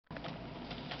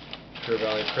Pure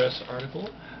Valley Press article,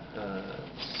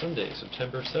 Sunday,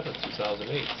 September 7th,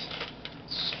 2008.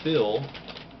 Spill,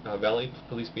 Valley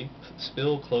Police Beat,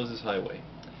 Spill Closes Highway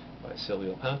by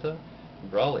Silvio Panta.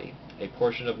 Brawley, a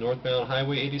portion of northbound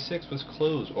Highway 86 was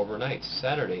closed overnight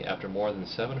Saturday after more than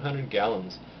 700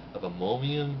 gallons of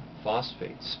ammonium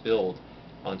phosphate spilled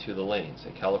onto the lanes,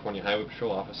 a California Highway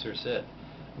Patrol officer said.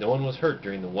 No one was hurt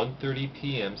during the 1:30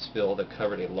 p.m. spill that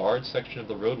covered a large section of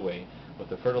the roadway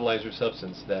with a fertilizer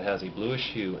substance that has a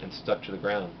bluish hue and stuck to the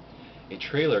ground. A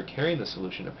trailer carrying the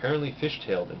solution apparently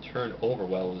fishtailed and turned over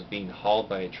while it was being hauled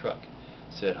by a truck,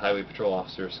 said Highway Patrol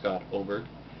Officer Scott Oberg.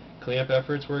 Cleanup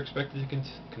efforts were expected to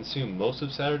consume most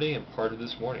of Saturday and part of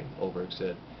this morning, Oberg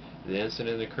said. The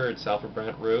incident occurred south of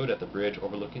Brant Road at the bridge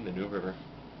overlooking the New River.